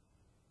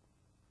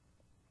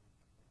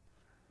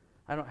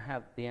 I don't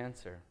have the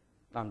answer.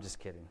 I'm just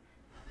kidding.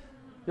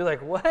 You're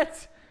like,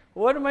 what?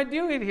 What am I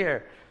doing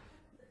here?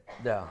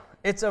 No.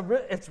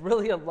 It's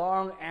really a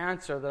long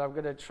answer that I'm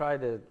going to try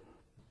to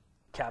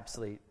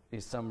encapsulate,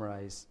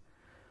 summarize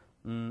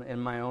in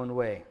my own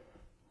way.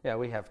 Yeah,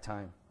 we have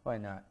time. Why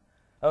not?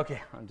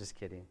 Okay, I'm just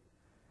kidding.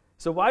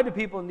 So why do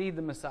people need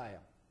the Messiah?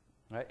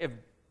 Right?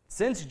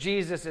 Since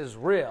Jesus is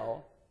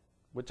real,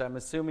 which I'm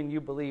assuming you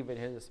believe in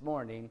here this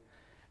morning,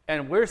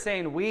 and we're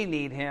saying we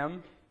need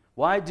him,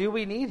 why do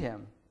we need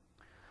him?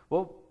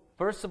 Well,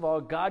 first of all,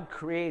 God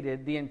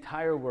created the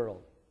entire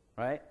world,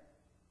 right?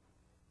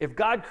 If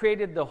God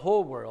created the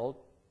whole world,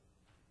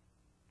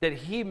 then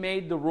he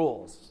made the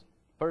rules.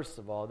 First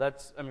of all,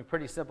 that's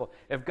pretty simple.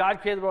 If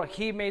God created the world,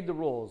 he made the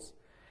rules.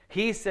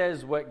 He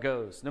says what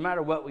goes. No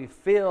matter what we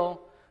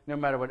feel, no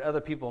matter what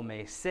other people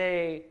may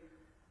say,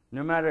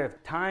 no matter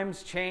if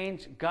times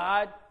change,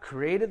 God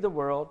created the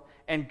world,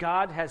 and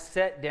God has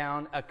set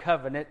down a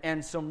covenant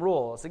and some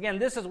rules. Again,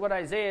 this is what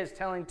Isaiah is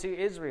telling to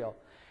Israel.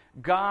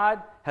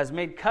 God has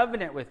made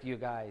covenant with you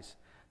guys.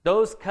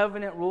 Those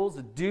covenant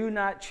rules do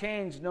not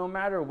change no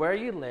matter where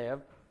you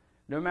live,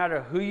 no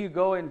matter who you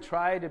go and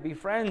try to be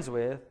friends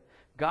with.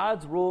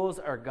 God's rules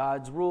are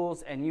God's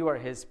rules, and you are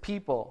his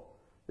people.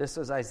 This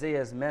was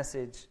Isaiah's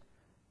message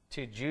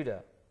to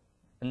Judah.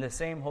 And the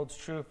same holds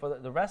true for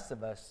the rest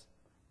of us.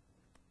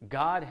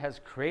 God has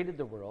created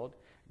the world.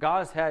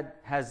 God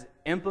has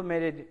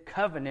implemented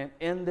covenant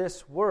in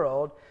this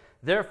world.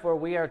 Therefore,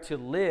 we are to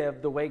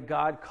live the way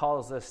God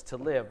calls us to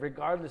live,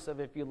 regardless of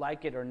if you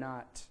like it or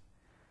not.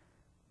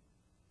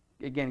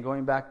 Again,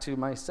 going back to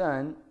my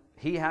son,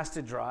 he has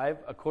to drive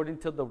according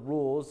to the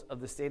rules of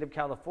the state of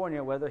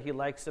California, whether he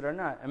likes it or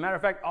not. As a matter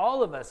of fact,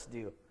 all of us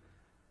do,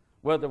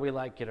 whether we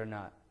like it or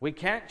not. We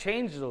can't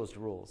change those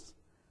rules.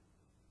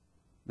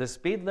 The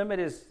speed limit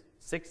is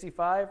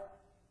 65,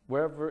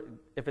 wherever,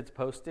 if it's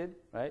posted,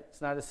 right?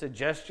 It's not a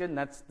suggestion,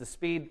 that's the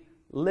speed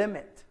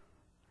limit,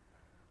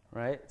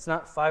 right? It's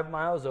not 5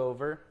 miles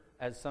over,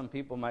 as some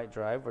people might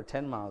drive, or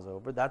 10 miles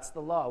over. That's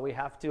the law. We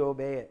have to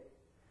obey it.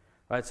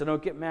 Right, so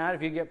don't get mad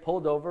if you get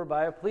pulled over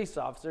by a police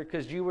officer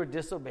because you were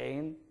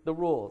disobeying the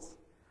rules.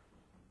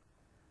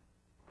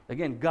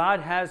 Again, God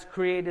has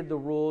created the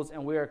rules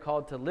and we are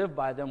called to live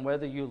by them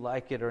whether you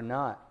like it or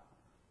not.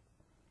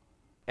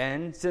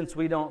 And since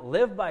we don't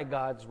live by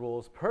God's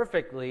rules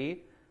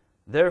perfectly,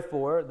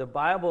 therefore the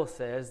Bible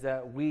says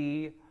that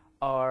we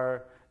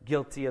are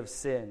guilty of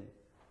sin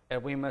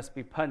and we must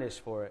be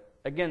punished for it.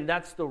 Again,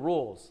 that's the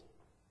rules.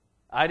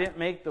 I didn't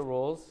make the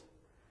rules.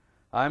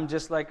 I'm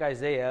just like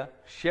Isaiah,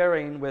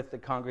 sharing with the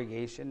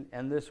congregation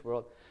and this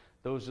world.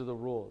 Those are the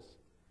rules.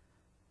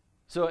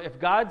 So if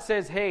God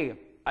says, hey,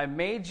 I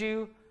made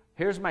you,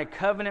 here's my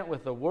covenant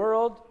with the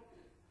world,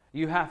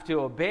 you have to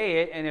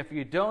obey it, and if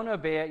you don't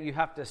obey it, you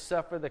have to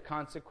suffer the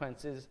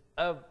consequences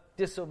of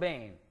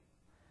disobeying.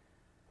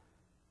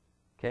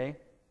 Okay?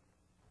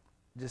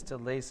 Just to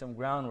lay some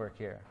groundwork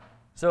here.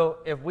 So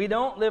if we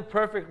don't live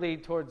perfectly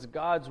towards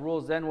God's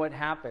rules, then what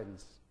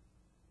happens?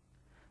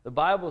 The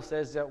Bible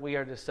says that we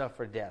are to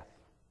suffer death.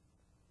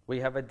 We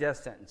have a death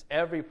sentence.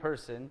 Every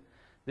person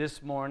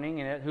this morning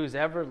who's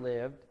ever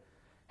lived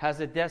has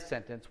a death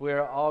sentence. We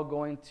are all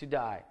going to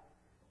die.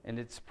 And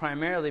it's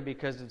primarily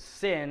because of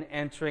sin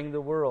entering the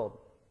world.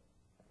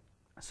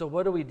 So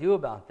what do we do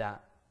about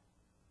that?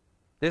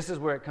 This is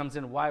where it comes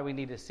in why we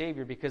need a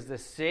Savior, because the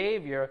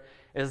Savior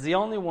is the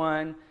only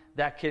one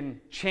that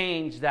can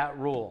change that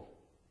rule.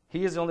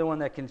 He is the only one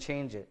that can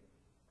change it.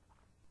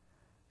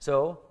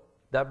 So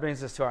that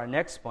brings us to our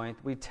next point.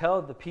 We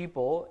tell the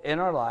people in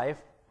our life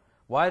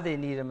why they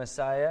need a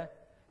Messiah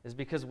is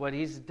because what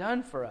he's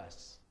done for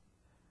us.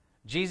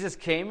 Jesus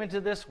came into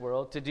this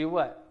world to do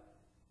what?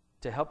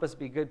 To help us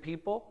be good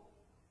people?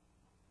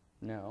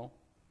 No.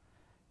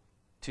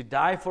 To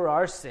die for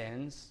our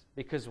sins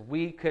because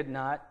we could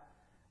not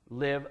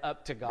live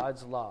up to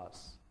God's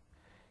laws.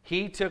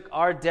 He took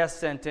our death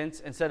sentence.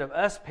 Instead of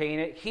us paying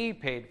it, he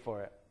paid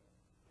for it.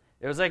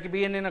 It was like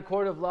being in a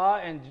court of law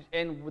and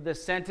the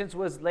sentence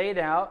was laid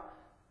out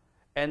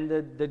and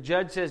the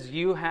judge says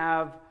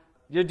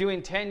you're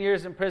doing 10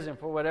 years in prison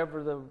for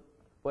whatever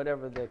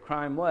the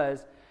crime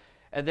was.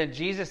 And then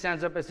Jesus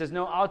stands up and says,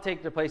 no, I'll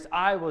take their place.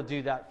 I will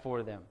do that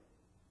for them.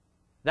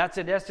 That's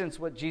in essence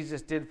what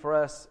Jesus did for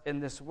us in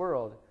this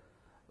world.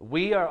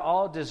 We are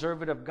all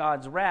deserving of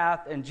God's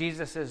wrath, and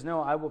Jesus says,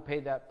 no, I will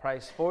pay that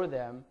price for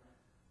them.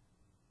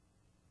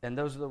 And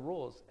those are the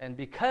rules. And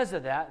because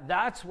of that,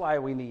 that's why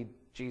we need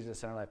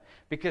Jesus in our life.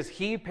 Because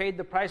he paid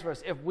the price for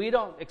us. If we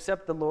don't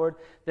accept the Lord,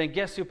 then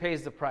guess who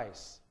pays the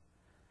price?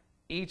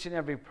 Each and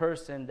every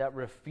person that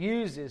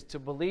refuses to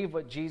believe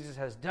what Jesus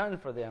has done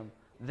for them,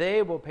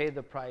 they will pay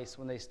the price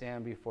when they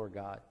stand before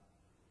God.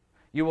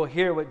 You will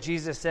hear what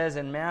Jesus says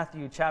in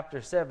Matthew chapter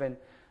 7,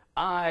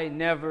 I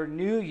never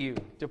knew you.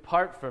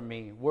 Depart from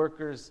me,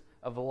 workers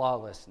of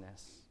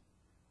lawlessness.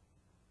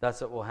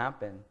 That's what will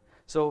happen.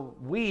 So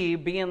we,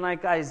 being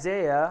like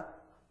Isaiah,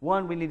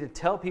 one, we need to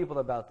tell people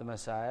about the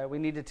Messiah. We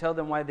need to tell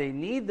them why they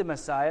need the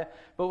Messiah.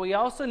 But we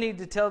also need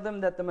to tell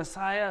them that the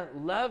Messiah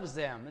loves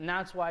them. And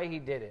that's why he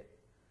did it.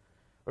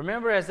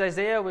 Remember, as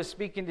Isaiah was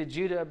speaking to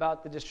Judah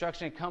about the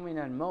destruction coming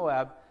on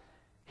Moab,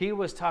 he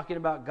was talking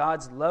about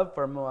God's love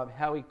for Moab,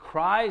 how he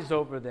cries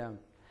over them,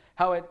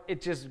 how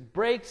it just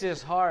breaks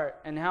his heart,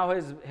 and how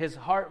his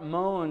heart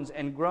moans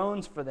and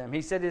groans for them.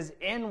 He said his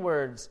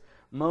inwards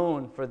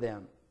moan for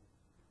them.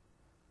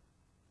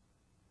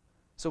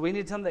 So we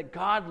need to tell them that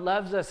God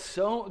loves us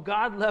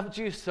God loved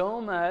you so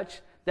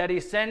much that he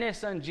sent his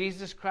son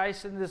Jesus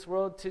Christ into this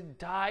world to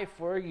die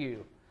for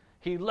you.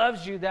 He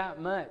loves you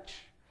that much.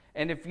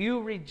 And if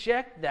you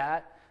reject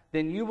that,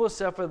 then you will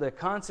suffer the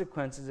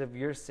consequences of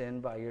your sin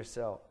by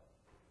yourself.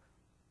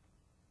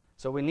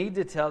 So we need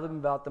to tell them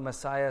about the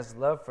Messiah's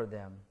love for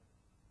them.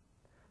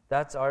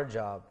 That's our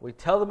job. We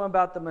tell them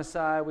about the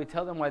Messiah. We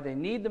tell them why they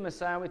need the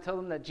Messiah. We tell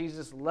them that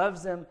Jesus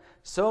loves them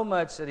so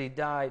much that he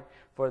died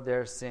for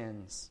their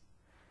sins.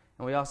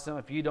 And we also know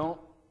if you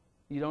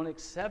don't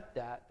accept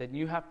that, then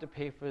you have to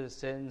pay for the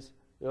sins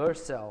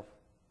yourself.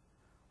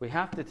 We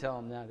have to tell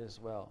them that as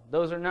well.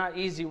 Those are not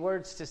easy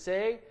words to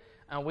say.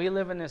 And we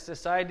live in a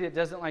society that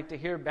doesn't like to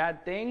hear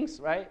bad things,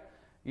 right?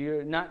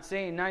 You're not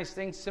saying nice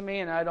things to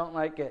me and I don't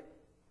like it.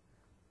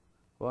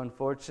 Well,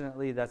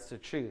 unfortunately, that's the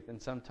truth, and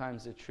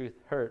sometimes the truth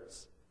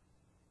hurts.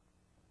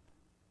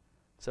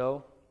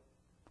 So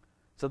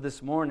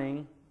this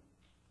morning,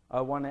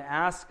 I want to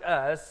ask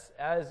us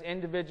as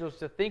individuals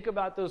to think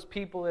about those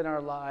people in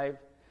our lives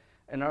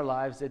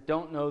that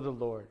don't know the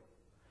Lord,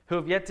 who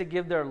have yet to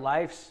give their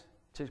lives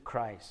to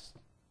Christ.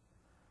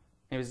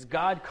 Is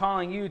God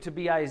calling you to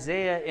be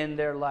Isaiah in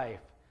their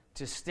life,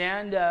 to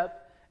stand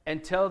up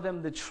and tell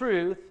them the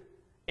truth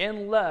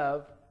in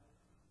love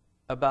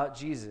about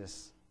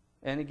Jesus?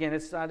 And again,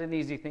 it's not an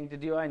easy thing to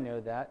do, I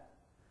know that.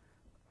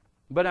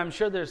 But I'm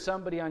sure there's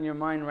somebody on your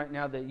mind right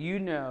now that you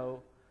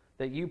know,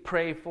 that you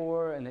pray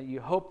for, and that you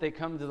hope they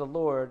come to the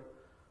Lord.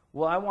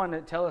 Well, I want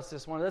to tell us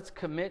this morning, let's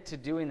commit to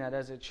doing that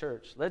as a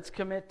church. Let's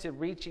commit to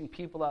reaching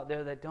people out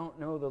there that don't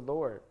know the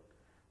Lord.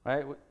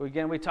 Right?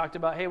 Again, we talked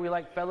about, hey, we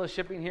like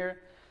fellowshipping here.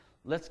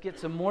 Let's get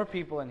some more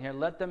people in here.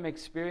 Let them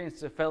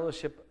experience the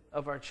fellowship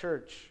of our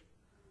church.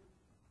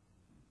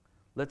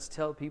 Let's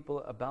tell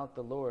people about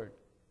the Lord.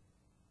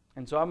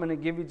 And so I'm going to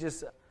give you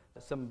just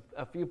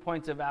a few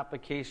points of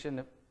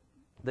application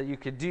that you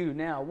could do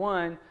now.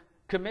 One,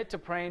 commit to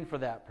praying for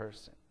that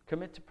person.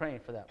 Commit to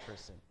praying for that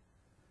person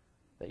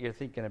that you're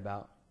thinking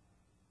about.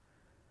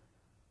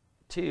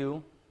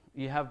 Two,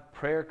 you have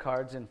prayer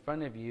cards in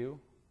front of you.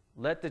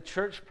 Let the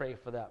church pray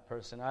for that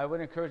person. I would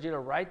encourage you to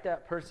write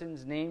that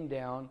person's name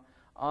down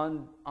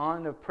on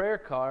a prayer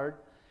card.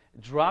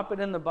 Drop it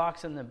in the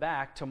box in the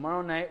back.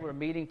 Tomorrow night we're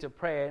meeting to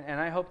pray,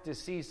 and I hope to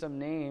see some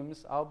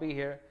names, I'll be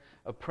here,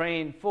 of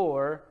praying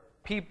for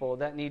people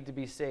that need to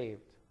be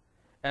saved.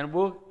 And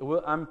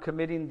I'm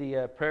committing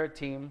the prayer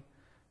team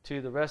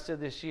to the rest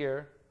of this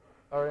year,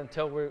 or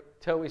until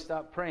we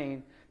stop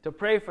praying, to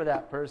pray for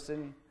that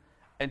person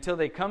until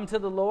they come to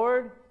the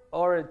Lord,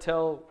 or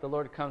until the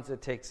Lord comes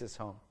and takes us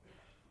home.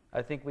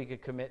 I think we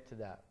could commit to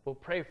that. We'll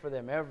pray for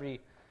them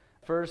every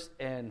first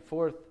and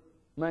fourth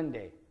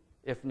Monday,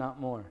 if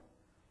not more.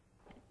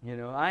 You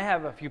know, I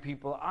have a few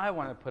people I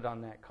want to put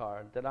on that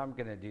card that I'm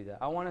going to do that.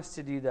 I want us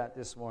to do that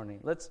this morning.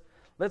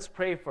 Let's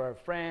pray for our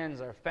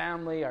friends, our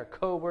family, our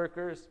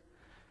co-workers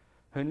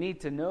who need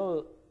to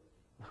know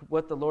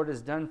what the Lord has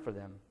done for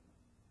them.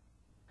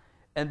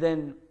 And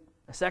then,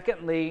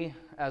 secondly,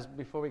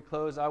 before we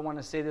close, I want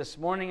to say this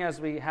morning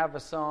as we have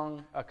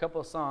a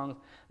couple of songs,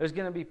 there's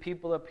going to be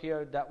people up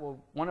here that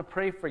will want to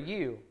pray for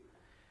you.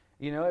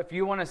 You know, if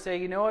you want to say,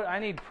 you know what, I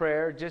need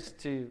prayer just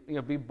to,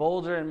 be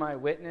bolder in my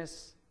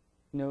witness,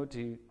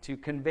 to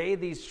convey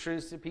these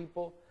truths to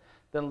people,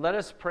 then let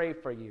us pray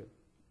for you.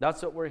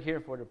 That's what we're here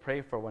for, to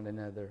pray for one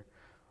another.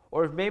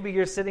 Or if maybe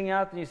you're sitting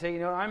out and you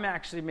say, I'm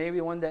actually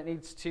maybe one that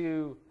needs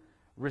to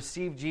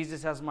receive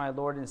Jesus as my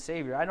Lord and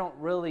Savior. I don't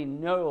really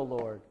know,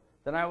 Lord.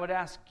 Then I would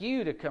ask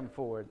you to come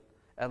forward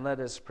and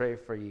let us pray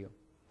for you.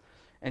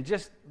 And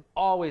just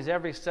always,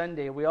 every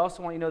Sunday, we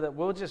also want you to know that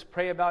we'll just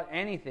pray about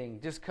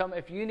anything. Just come.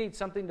 If you need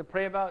something to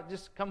pray about,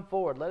 just come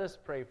forward. Let us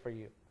pray for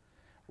you.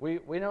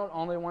 We don't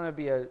only want to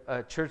be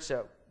a church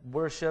that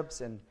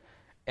worships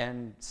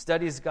and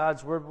studies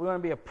God's Word. We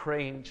want to be a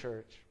praying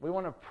church. We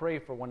want to pray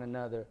for one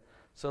another.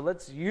 So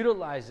let's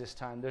utilize this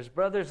time. There's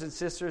brothers and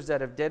sisters that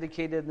have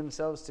dedicated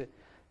themselves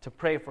to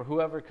pray for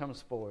whoever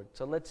comes forward.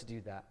 So let's do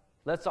that.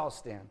 Let's all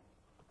stand.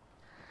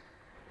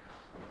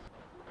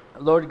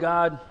 Lord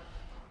God,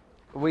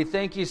 we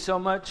thank you so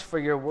much for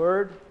your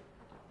word.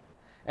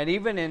 And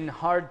even in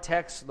hard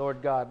texts,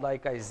 Lord God,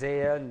 like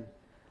Isaiah, and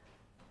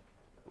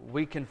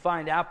we can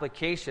find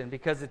application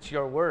because it's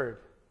your word.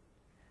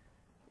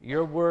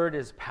 Your word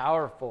is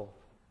powerful.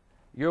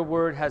 Your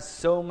word has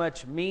so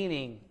much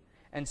meaning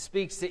and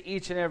speaks to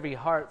each and every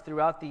heart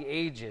throughout the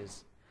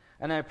ages.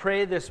 And I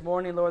pray this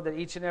morning, Lord, that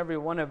each and every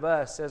one of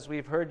us, as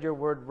we've heard your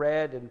word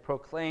read and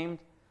proclaimed,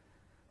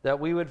 that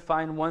we would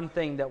find one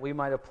thing that we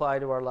might apply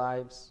to our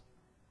lives,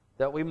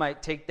 that we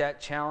might take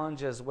that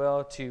challenge as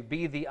well to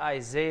be the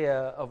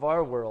Isaiah of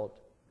our world,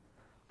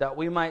 that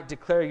we might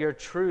declare your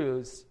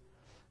truths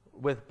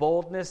with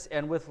boldness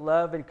and with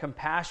love and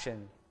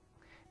compassion.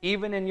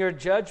 Even in your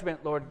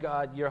judgment, Lord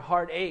God, your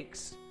heart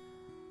aches,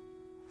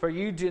 for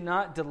you do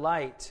not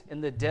delight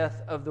in the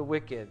death of the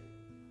wicked.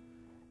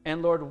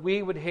 And Lord,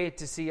 we would hate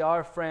to see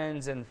our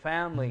friends and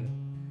family,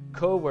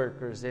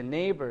 co-workers and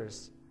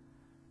neighbors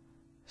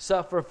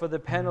suffer for the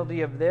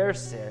penalty of their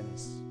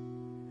sins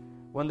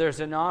when there's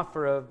an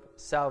offer of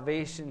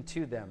salvation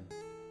to them.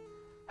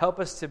 Help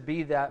us to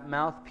be that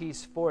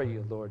mouthpiece for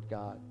you, Lord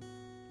God.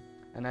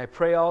 And I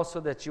pray also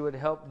that you would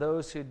help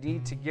those who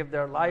need to give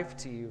their life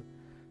to you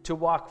to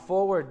walk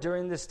forward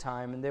during this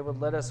time, and they would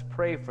let us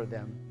pray for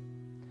them,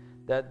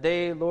 that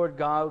they, Lord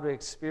God, would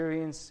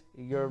experience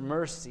your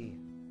mercy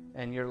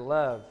and your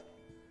love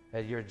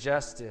and your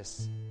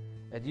justice,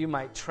 that you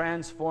might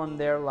transform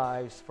their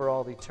lives for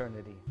all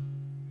eternity.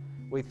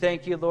 We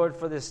thank you, Lord,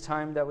 for this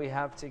time that we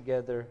have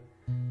together,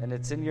 and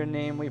it's in your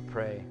name we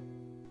pray.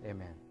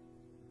 Amen.